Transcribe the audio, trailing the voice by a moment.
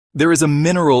There is a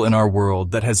mineral in our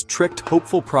world that has tricked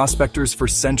hopeful prospectors for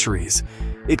centuries.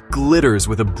 It glitters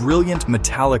with a brilliant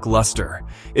metallic luster.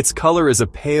 Its color is a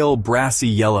pale, brassy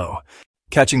yellow,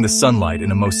 catching the sunlight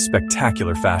in a most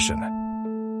spectacular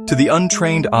fashion. To the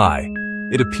untrained eye,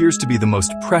 it appears to be the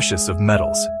most precious of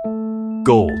metals,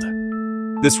 gold.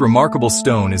 This remarkable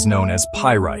stone is known as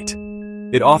pyrite.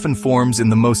 It often forms in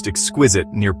the most exquisite,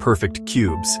 near-perfect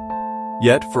cubes.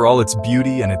 Yet, for all its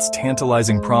beauty and its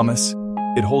tantalizing promise,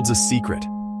 it holds a secret.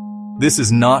 This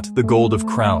is not the gold of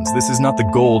crowns. This is not the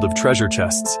gold of treasure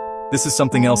chests. This is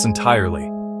something else entirely.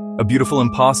 A beautiful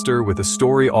impostor with a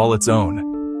story all its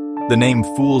own. The name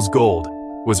Fool's Gold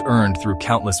was earned through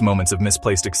countless moments of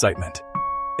misplaced excitement.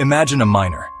 Imagine a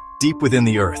miner, deep within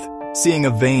the earth, seeing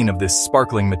a vein of this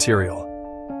sparkling material.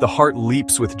 The heart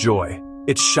leaps with joy.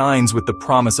 It shines with the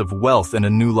promise of wealth and a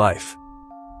new life.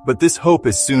 But this hope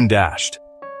is soon dashed.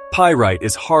 Pyrite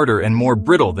is harder and more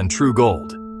brittle than true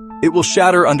gold. It will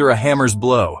shatter under a hammer's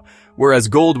blow, whereas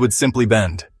gold would simply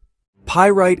bend.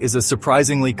 Pyrite is a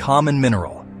surprisingly common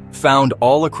mineral, found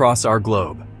all across our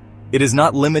globe. It is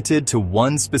not limited to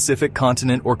one specific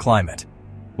continent or climate.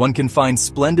 One can find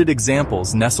splendid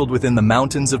examples nestled within the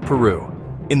mountains of Peru,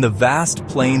 in the vast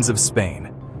plains of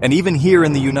Spain, and even here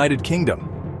in the United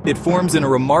Kingdom. It forms in a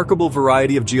remarkable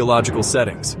variety of geological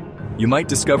settings. You might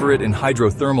discover it in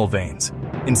hydrothermal veins,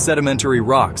 in sedimentary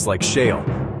rocks like shale,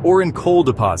 or in coal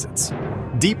deposits,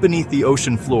 deep beneath the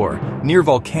ocean floor, near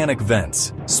volcanic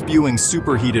vents, spewing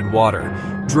superheated water,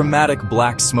 dramatic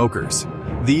black smokers.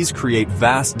 These create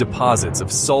vast deposits of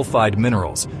sulfide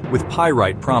minerals, with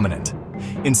pyrite prominent.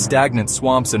 In stagnant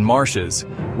swamps and marshes,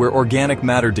 where organic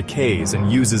matter decays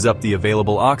and uses up the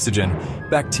available oxygen,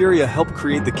 bacteria help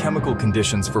create the chemical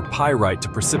conditions for pyrite to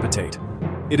precipitate.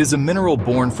 It is a mineral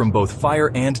born from both fire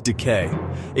and decay,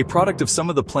 a product of some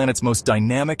of the planet's most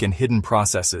dynamic and hidden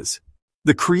processes.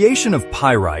 The creation of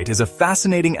pyrite is a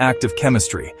fascinating act of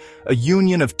chemistry, a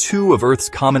union of two of Earth's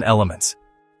common elements.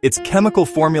 Its chemical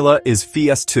formula is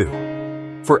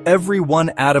Fe2. For every one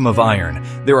atom of iron,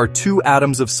 there are 2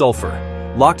 atoms of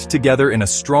sulfur, locked together in a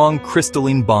strong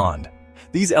crystalline bond.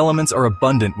 These elements are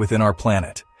abundant within our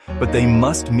planet, but they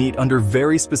must meet under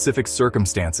very specific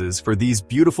circumstances for these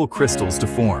beautiful crystals to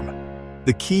form.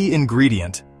 The key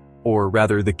ingredient, or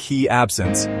rather the key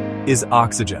absence, is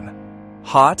oxygen.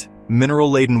 Hot,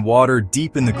 mineral-laden water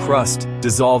deep in the crust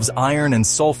dissolves iron and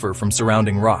sulfur from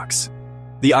surrounding rocks.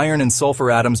 The iron and sulfur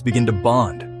atoms begin to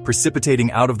bond,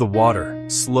 precipitating out of the water,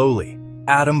 slowly,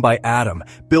 atom by atom,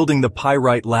 building the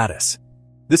pyrite lattice.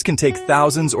 This can take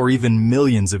thousands or even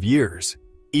millions of years.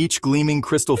 Each gleaming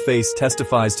crystal face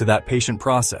testifies to that patient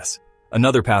process.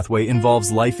 Another pathway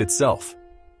involves life itself.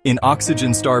 In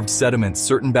oxygen-starved sediments,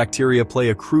 certain bacteria play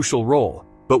a crucial role,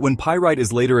 but when pyrite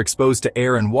is later exposed to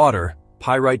air and water,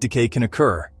 pyrite decay can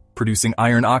occur, producing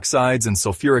iron oxides and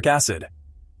sulfuric acid.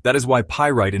 That is why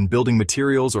pyrite in building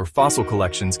materials or fossil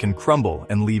collections can crumble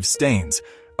and leave stains,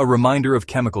 a reminder of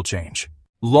chemical change.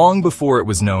 Long before it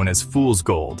was known as fool's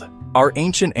gold, our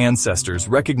ancient ancestors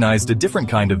recognized a different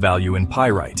kind of value in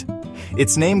pyrite.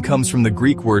 Its name comes from the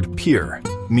Greek word pyr,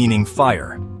 meaning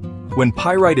fire. When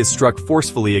pyrite is struck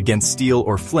forcefully against steel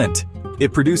or flint,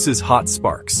 it produces hot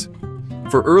sparks.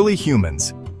 For early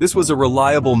humans, this was a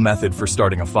reliable method for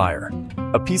starting a fire.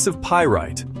 A piece of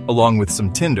pyrite, along with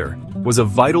some tinder, was a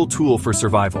vital tool for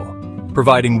survival,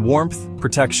 providing warmth,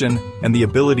 protection, and the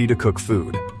ability to cook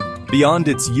food. Beyond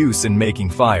its use in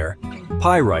making fire,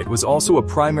 pyrite was also a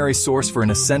primary source for an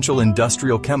essential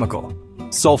industrial chemical,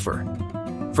 sulfur.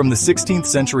 From the 16th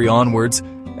century onwards,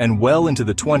 and well into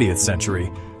the 20th century,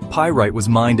 pyrite was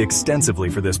mined extensively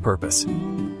for this purpose.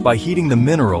 By heating the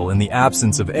mineral in the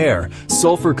absence of air,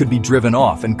 sulfur could be driven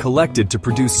off and collected to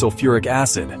produce sulfuric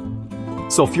acid.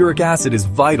 Sulfuric acid is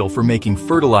vital for making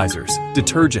fertilizers,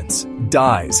 detergents,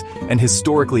 dyes, and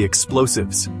historically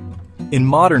explosives. In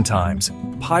modern times,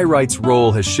 pyrite's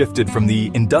role has shifted from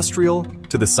the industrial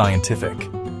to the scientific.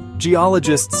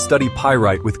 Geologists study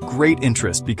pyrite with great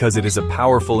interest because it is a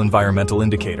powerful environmental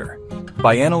indicator.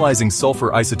 By analyzing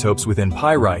sulfur isotopes within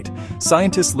pyrite,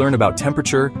 scientists learn about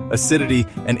temperature, acidity,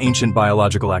 and ancient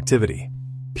biological activity.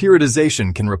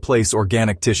 Pyritization can replace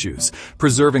organic tissues,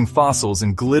 preserving fossils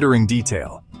in glittering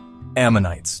detail.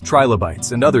 Ammonites,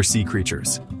 trilobites, and other sea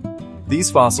creatures. These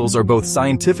fossils are both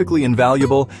scientifically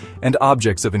invaluable and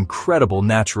objects of incredible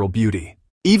natural beauty.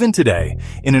 Even today,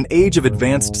 in an age of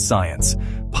advanced science,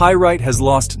 pyrite has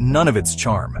lost none of its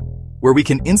charm. Where we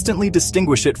can instantly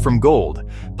distinguish it from gold,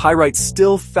 pyrite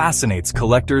still fascinates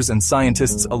collectors and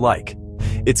scientists alike.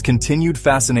 Its continued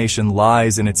fascination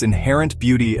lies in its inherent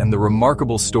beauty and the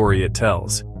remarkable story it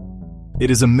tells.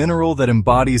 It is a mineral that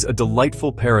embodies a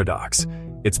delightful paradox.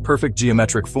 Its perfect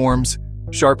geometric forms,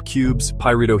 sharp cubes,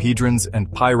 pyritohedrons,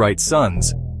 and pyrite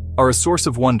suns, are a source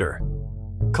of wonder.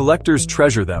 Collectors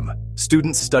treasure them,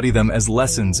 students study them as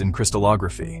lessons in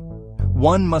crystallography.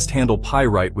 One must handle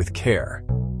pyrite with care.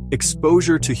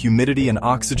 Exposure to humidity and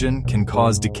oxygen can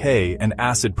cause decay and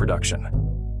acid production.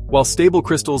 While stable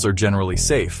crystals are generally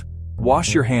safe,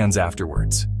 wash your hands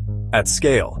afterwards. At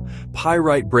scale,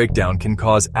 pyrite breakdown can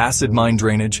cause acid mine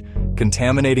drainage,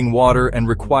 contaminating water and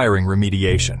requiring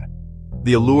remediation.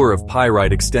 The allure of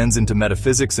pyrite extends into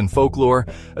metaphysics and folklore,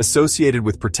 associated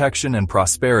with protection and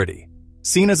prosperity.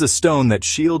 Seen as a stone that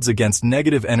shields against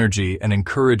negative energy and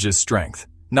encourages strength,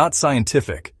 not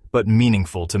scientific, but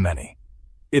meaningful to many.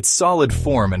 Its solid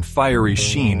form and fiery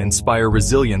sheen inspire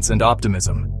resilience and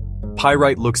optimism.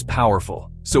 Pyrite looks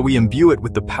powerful, so we imbue it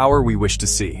with the power we wish to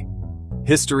see.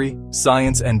 History,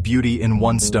 science, and beauty in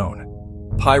one stone.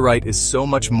 Pyrite is so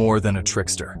much more than a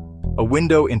trickster. A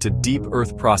window into deep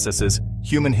earth processes,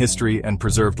 human history, and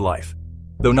preserved life.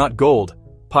 Though not gold,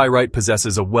 pyrite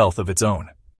possesses a wealth of its own.